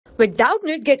With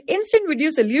Doubtnut, get instant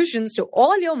video solutions to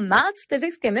all your maths,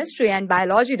 physics, chemistry, and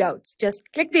biology doubts. Just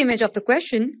click the image of the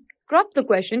question, crop the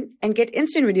question, and get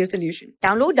instant video solution.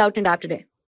 Download Doubtnut app today.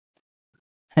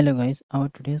 Hello guys, our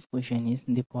today's question is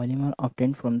the polymer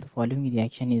obtained from the following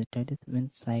reaction is that is when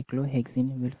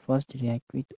cyclohexene will first react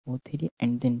with O3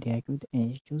 and then react with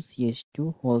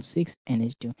NH2CH2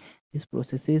 NH2. This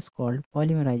process is called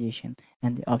polymerization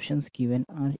and the options given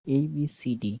are A, B,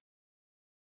 C, D.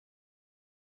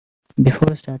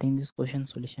 Before starting this question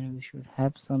solution, we should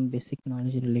have some basic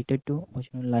knowledge related to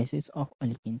ozenolysis of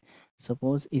alkene.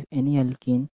 Suppose if any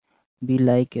alkene be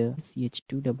like a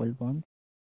CH2 double bond,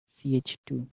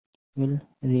 CH2 will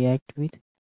react with,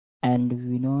 and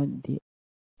we know the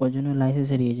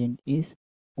ozenolysis reagent is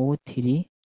O3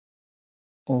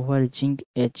 over zinc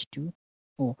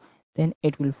H2O, then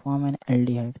it will form an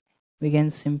aldehyde. We can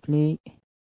simply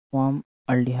form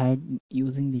aldehyde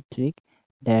using the trick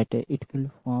that it will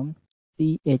form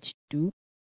CH2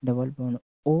 double bond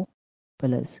O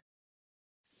plus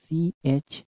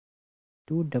CH2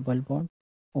 double bond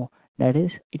O. That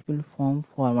is, it will form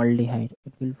formaldehyde.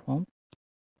 It will form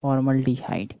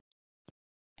formaldehyde.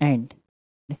 And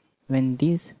when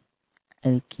this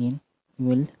alkene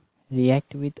will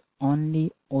react with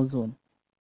only ozone,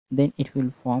 then it will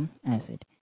form acid.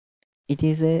 It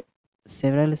is a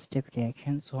several step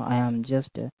reaction, so I am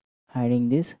just hiding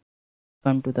this.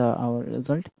 Come to our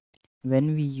result.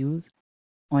 When we use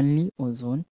only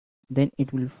ozone, then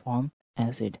it will form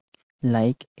acid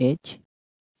like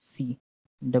HC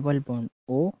double bond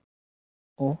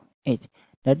OH,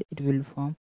 that it will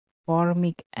form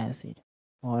formic acid.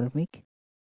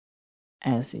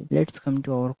 Let's come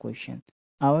to our question.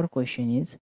 Our question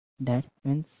is that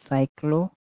when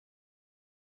cyclohexene,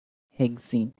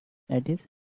 that is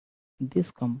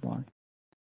this compound,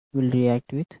 will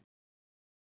react with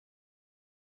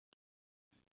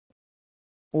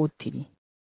O3.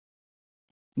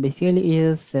 Basically it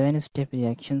is a 7-step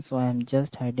reaction, so I am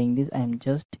just hiding this. I am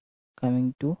just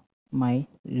coming to my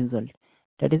result.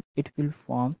 That is, it will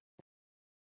form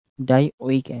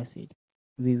dioic acid.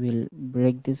 We will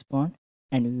break this bond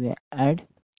and we will add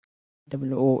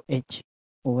OH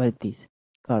over this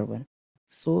carbon,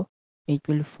 so it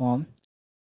will form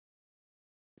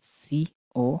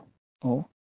COOH,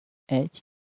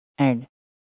 and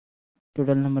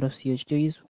total number of CH2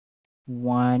 is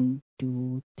 1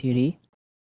 2 3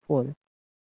 4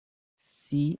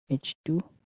 CH2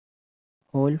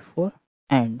 whole 4,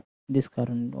 and this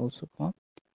carbon also form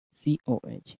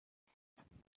COH.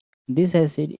 This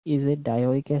acid is a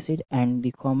dioic acid and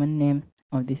the common name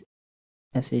of this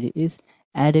acid is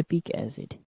adipic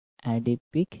acid.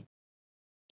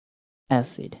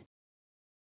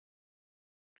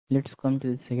 Let's come to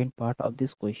the second part of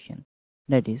this question.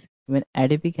 That is, when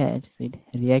adipic acid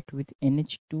react with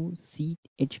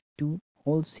NH2CH2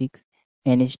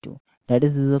 NH2, that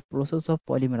is the process of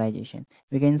polymerization.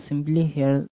 We can simply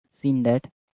here see that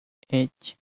HOOC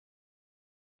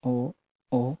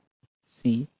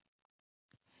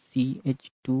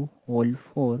CH2 whole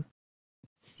 4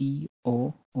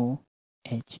 COOH.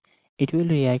 It will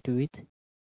react with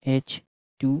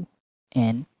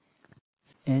H2N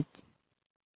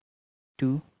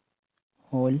H2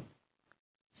 whole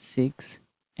 6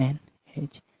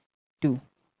 NH2.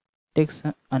 Takes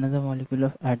another molecule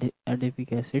of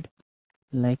adipic acid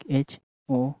like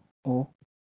HOOCH2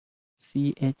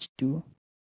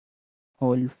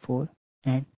 whole 4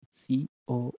 and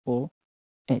COOH.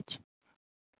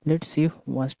 Let's see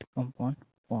what compound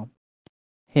form.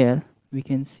 Here we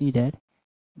can see that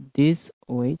this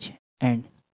OH and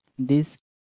this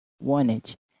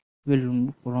 1H will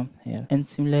remove from here, and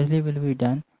similarly will be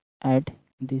done at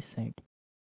this side.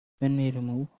 When we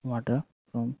remove water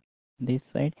from this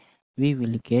side, we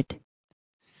will get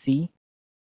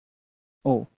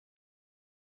CO,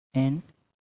 N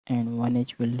and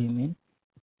 1H will remain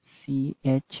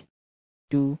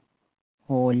CH2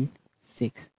 whole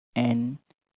 6 NH.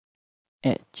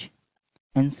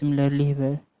 And similarly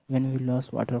here, when we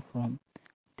lose water from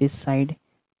this side,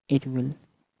 it will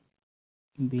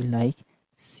be like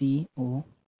CO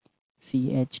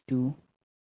CH2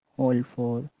 whole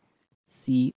 4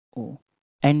 CO,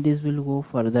 and this will go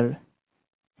further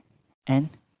and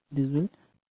this will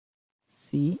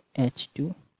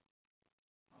CH2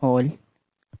 whole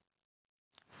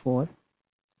 4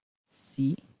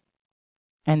 C,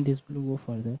 and this will go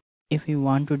further. If we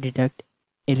want to deduct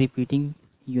a repeating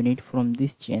unit from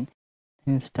this chain,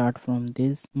 then start from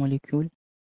this molecule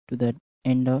to the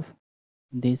end of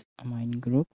this amine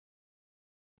group.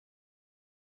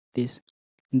 This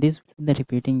will be the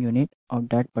repeating unit of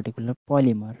that particular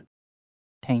polymer.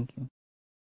 Thank you.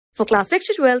 For class 6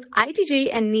 to 12, IIT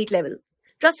JEE and NEET level.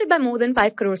 Trusted by more than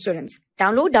 5 crore students.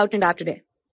 Download Doubtnut app today.